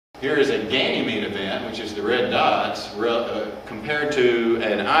Here is a Ganymede event, which is the red dots, compared to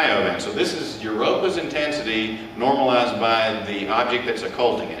an Io event. So this is Europa's intensity normalized by the object that's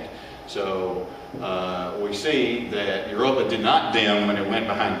occulting it. So we see that Europa did not dim when it went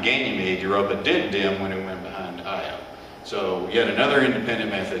behind Ganymede. Europa did dim when it went behind Io. So yet another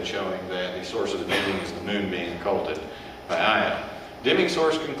independent method showing that the source of the dimming is the moon being occulted by Io. Dimming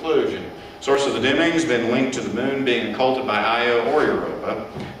source conclusion. Source of the dimming has been linked to the moon being occulted by Io or Europa.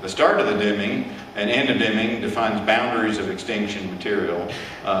 The start of the dimming and end of dimming defines boundaries of extinction material.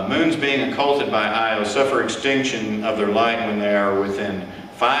 Moons being occulted by Io suffer extinction of their light when they are within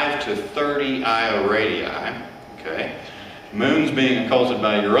 5 to 30 Io radii. Okay. Moons being occulted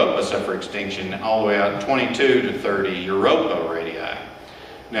by Europa suffer extinction all the way out 22 to 30 Europa radii.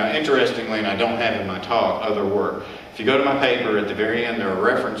 Now, interestingly, and I don't have in my talk other work, if you go to my paper at the very end, there are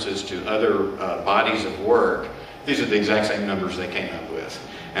references to other bodies of work. These are the exact same numbers they came up with.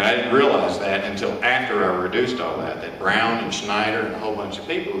 And I didn't realize that until after I reduced all that Brown and Schneider and a whole bunch of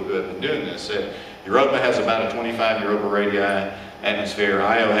people who have been doing this said Europa has about a 25 Europa radii atmosphere.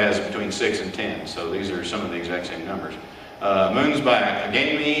 Io has between 6 and 10. So these are some of the exact same numbers. Moons by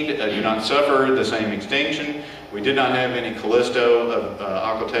Ganymede do not suffer the same extinction. We did not have any Callisto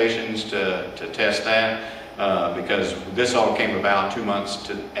occultations to test that because this all came about 2 months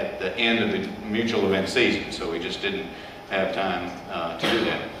at the end of the mutual event season, so we just didn't have time to do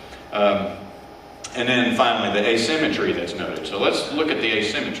that. And then finally, the asymmetry that's noted. So let's look at the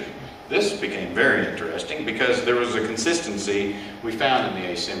asymmetry. This became very interesting because there was a consistency we found in the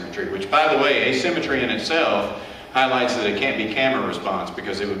asymmetry, which, by the way, asymmetry in itself highlights that it can't be camera response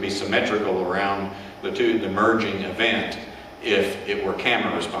because it would be symmetrical around the merging event if it were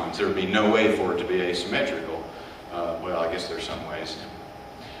camera response. There would be no way for it to be asymmetrical. Well, I guess there's some ways.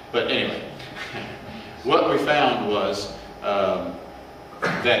 But anyway, what we found was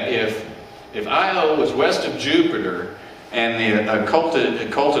that if Io was west of Jupiter and the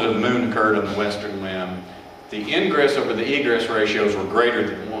occulted of the moon occurred on the western limb, the ingress over the egress ratios were greater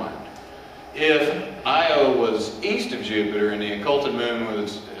than 1. If Io was east of Jupiter and the occulted the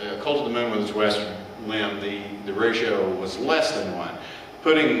moon with its western limb, the ratio was less than 1.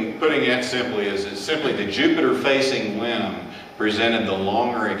 Putting it simply is it's simply the Jupiter-facing limb presented the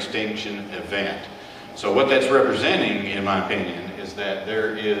longer extinction event. So what that's representing, in my opinion, is that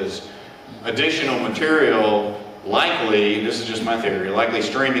there is additional material likely, this is just my theory, likely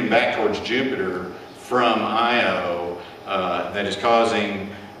streaming back towards Jupiter from Io that is causing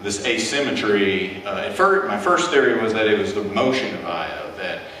this asymmetry. My first theory was that it was the motion of Io,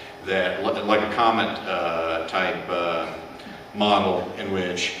 that like a comet type model in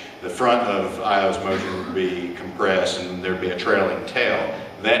which the front of Io's motion would be compressed and there'd be a trailing tail.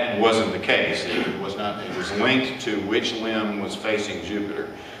 That wasn't the case. It was not. It was linked to which limb was facing Jupiter.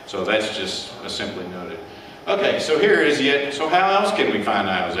 So that's just simply noted. Okay, so here is so how else can we find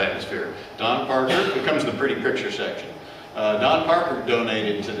Io's atmosphere? Don Parker becomes the pretty picture section. Don Parker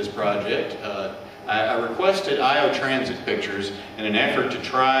donated to this project. I requested Io transit pictures in an effort to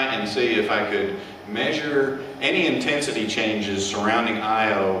try and see if I could measure any intensity changes surrounding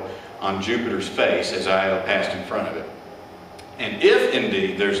Io on Jupiter's face as Io passed in front of it. And if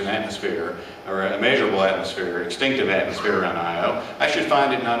indeed there's an atmosphere, or a measurable atmosphere, extinctive atmosphere around Io, I should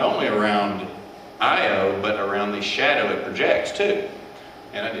find it not only around Io, but around the shadow it projects too.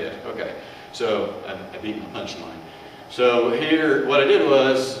 And I did. Okay. So I beat my punchline. So here, what I did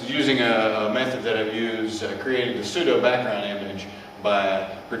was, using a method that I've used, created a pseudo background image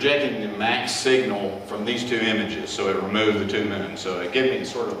by projecting the max signal from these two images. So it removed the two moons. So it gave me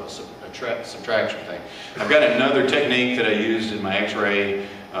sort of a subtraction thing. I've got another technique that I used in my X-ray, in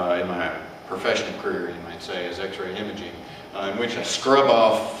my professional career, you might say, as X-ray imaging, in which I scrub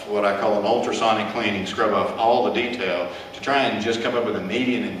off what I call an ultrasonic cleaning, scrub off all the detail to try and just come up with a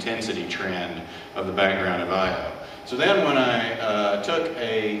median intensity trend of the background of Io. So then when I took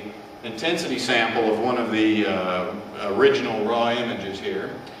a intensity sample of one of the original raw images here,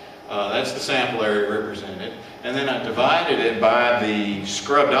 that's the sample area represented, and then I divided it by the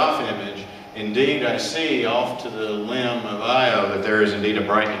scrubbed off image. Indeed, I see off to the limb of Io that there is indeed a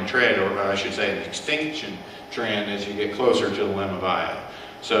brightening trend, or I should say an extinction trend, as you get closer to the limb of Io.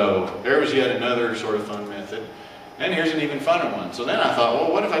 So there was yet another sort of fun method. And here's an even funner one. So then I thought,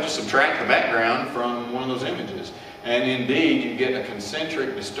 well, what if I just subtract the background from one of those images? And indeed, you get a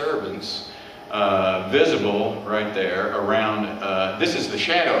concentric disturbance visible right there around, this is the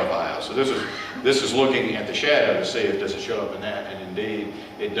shadow of Io. So this is looking at the shadow to see if does it show up in that, and indeed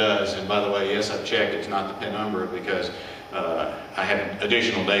it does. And by the way, yes, I've checked, it's not the penumbra, because I had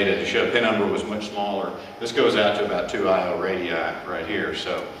additional data to show Penumbra was much smaller. This goes out to about 2 IO radii right here.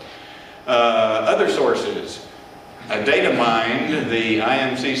 So other sources. Datamined the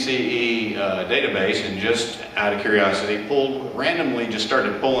IMCCE database, and just out of curiosity randomly just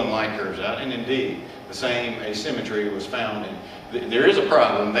started pulling light curves out, and indeed the same asymmetry was found. And there is a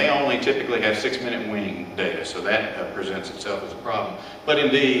problem. They only typically have 6-minute wing data, so that presents itself as a problem. But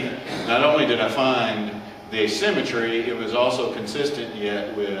indeed, not only did I find the asymmetry, it was also consistent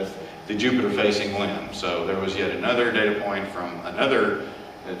yet with the Jupiter-facing limb. So there was yet another data point from another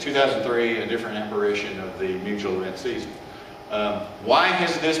 2003, a different apparition of the mutual event season. Why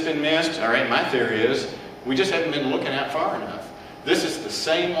has this been missed? All right, my theory is we just haven't been looking out far enough. This is the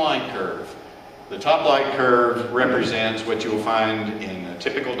same light curve. The top light curve represents what you will find in a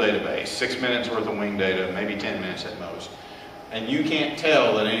typical database, 6 minutes worth of wing data, maybe 10 minutes at most. And you can't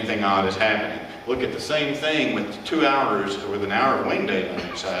tell that anything odd is happening. Look at the same thing with 2 hours, with an hour of wing data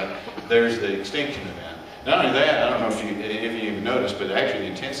on each side. There's the extinction event. Not only that, I don't know if you've noticed, but actually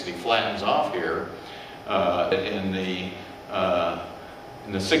the intensity flattens off here in the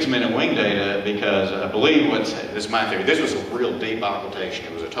 6-minute wing data, because I believe this is my theory, this was a real deep occultation.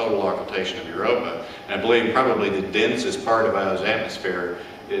 It was a total occultation of Europa, and I believe probably the densest part of Io's atmosphere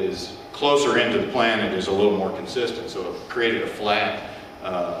is closer into the planet, is a little more consistent, so it created a flat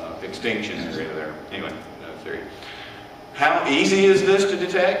extinction area there. Anyway, theory. How easy is this to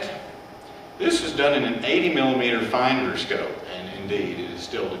detect? This is done in an 80mm finder scope, and indeed it is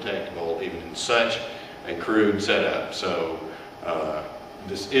still detectable even in such a crude setup. So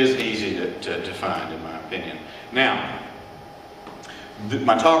this is easy to find, in my opinion. Now,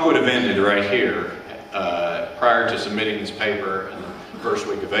 my talk would have ended right here prior to submitting this paper in the first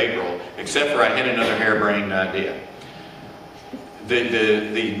week of April, except for I had another harebrained idea.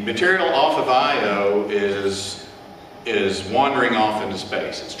 The material off of Io is wandering off into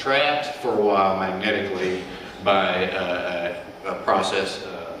space. It's trapped for a while magnetically by a process,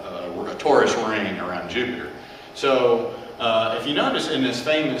 a torus ring around Jupiter. So if you notice in this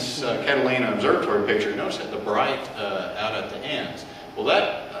famous Catalina Observatory picture, notice that the bright out at the ends. Well,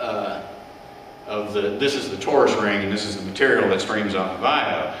 this is the torus ring, and this is the material that streams off of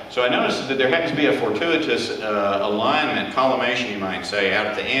Io. So I noticed that there happens to be a fortuitous alignment, collimation you might say, out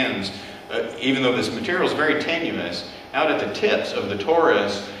at the ends. Even though this material is very tenuous, out at the tips of the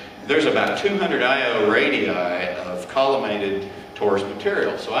torus, there's about 200 IO radii of collimated torus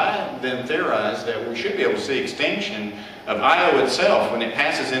material. So I then theorized that we should be able to see extinction of Io itself when it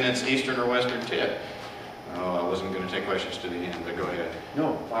passes in its eastern or western tip. Oh, I wasn't going to take questions to the end, but go ahead.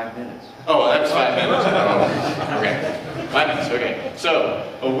 No, 5 minutes. Oh, that's 5 minutes. Oh, okay. 5 minutes, okay.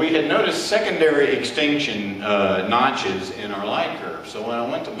 So we had noticed secondary extinction notches in our light curve. So when I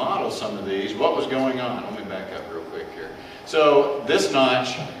went to model some of these, what was going on? Let me back up real quick here. So this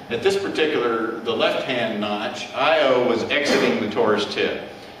notch, at this particular, the left-hand notch, Io was exiting the torus tip.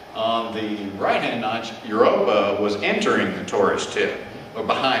 On the right-hand notch, Europa was entering the torus tip. Or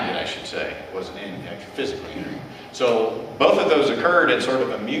behind it, I should say. It wasn't physically entering. So both of those occurred at sort of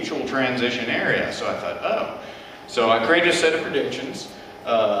a mutual transition area. So I thought, oh. So I created a set of predictions.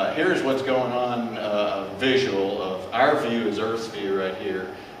 Here's what's going on visual of our view as Earth's view right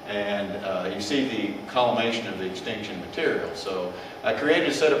here. And you see the collimation of the extinction material. So I created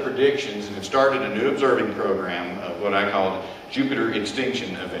a set of predictions, and it started a new observing program of what I called Jupiter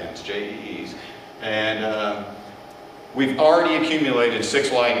Extinction Events, JEEs. And we've already accumulated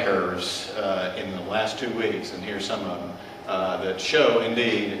 6 light curves in the last 2 weeks, and here's some of them that show,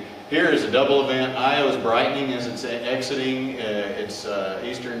 indeed, here is a double event. Io is brightening as it's exiting its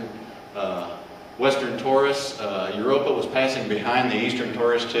western torus. Europa was passing behind the eastern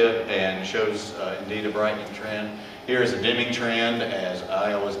torus tip and shows indeed a brightening trend. Here's a dimming trend as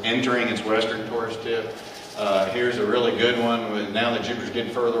Io is entering its western torus tip. Here's a really good one. Now that Jupiter's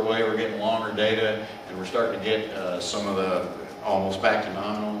getting further away, we're getting longer data, and we're starting to get some of the almost back to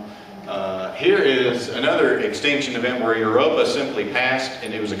nominal. Here is another extinction event where Europa simply passed,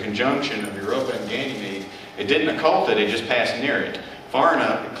 and it was a conjunction of Europa and Ganymede. It didn't occult it, it just passed near it. Far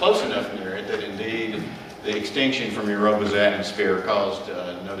enough, close enough near it, that indeed the extinction from Europa's atmosphere caused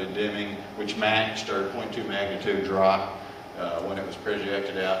noted dimming, which matched our 0.2 magnitude drop when it was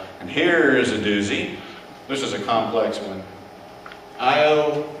projected out. And here is a doozy. This is a complex one.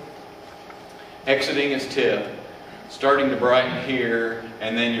 Io exiting its tip, starting to brighten here,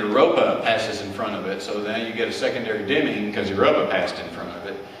 and then Europa passes in front of it. So then you get a secondary dimming because Europa passed in front of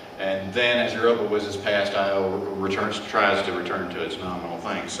it. And then as Europa whizzes past, Io tries to return to its nominal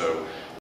thing. So